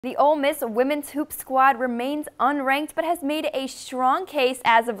The Ole Miss women's hoop squad remains unranked but has made a strong case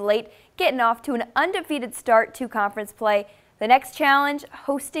as of late, getting off to an undefeated start to conference play. The next challenge,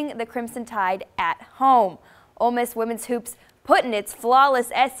 hosting the Crimson Tide at home. Ole Miss women's hoops putting its flawless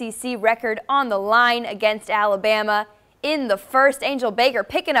SEC record on the line against Alabama. In the first, Angel Baker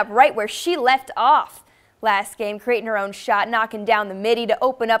picking up right where she left off last game, creating her own shot, knocking down the midi to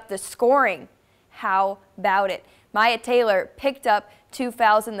open up the scoring. How about it? Maya Taylor picked up 2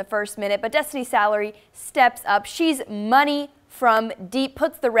 fouls in the first minute, but Destiny Salary steps up. She's money from deep,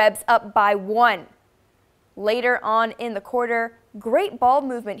 puts the Rebs up by 1. Later on in the quarter, great ball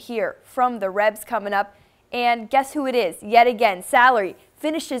movement here from the Rebs coming up. And guess who it is? Yet again, Salary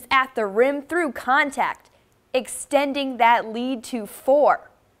finishes at the rim through contact, extending that lead to 4.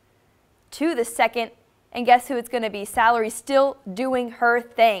 To the second, and guess who it's going to be? Salary still doing her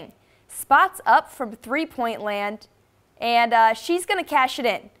thing. Spots up from three-point land, and she's going to cash it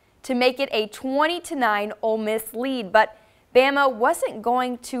in to make it a 20-9 Ole Miss lead. But Bama wasn't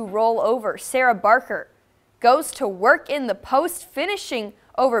going to roll over. Sarah Barker goes to work in the post, finishing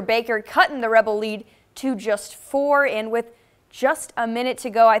over Baker, cutting the Rebel lead to just 4. And with just a minute to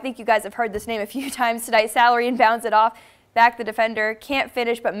go, I think you guys have heard this name a few times tonight. Salary inbounds it off. Back the defender, can't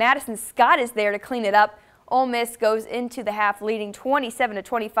finish, but Madison Scott is there to clean it up. Ole Miss goes into the half leading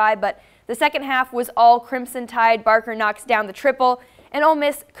 27-25, but the second half was all Crimson Tide. Barker knocks down the triple, and Ole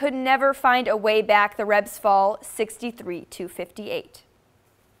Miss could never find a way back. The Rebs fall 63-58.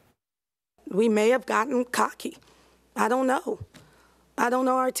 We may have gotten cocky. I don't know. I don't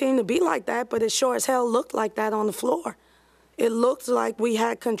know our team to be like that, but it sure as hell looked like that on the floor. It looked like we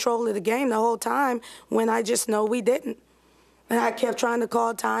had control of the game the whole time when I just know we didn't. And I kept trying to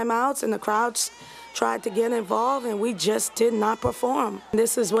call timeouts, and the crowds tried to get involved, and we just did not perform.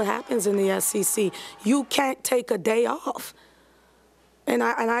 This is what happens in the SEC. You can't take a day off. And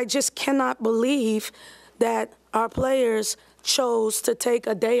I just cannot believe that our players chose to take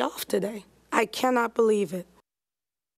a day off today. I cannot believe it.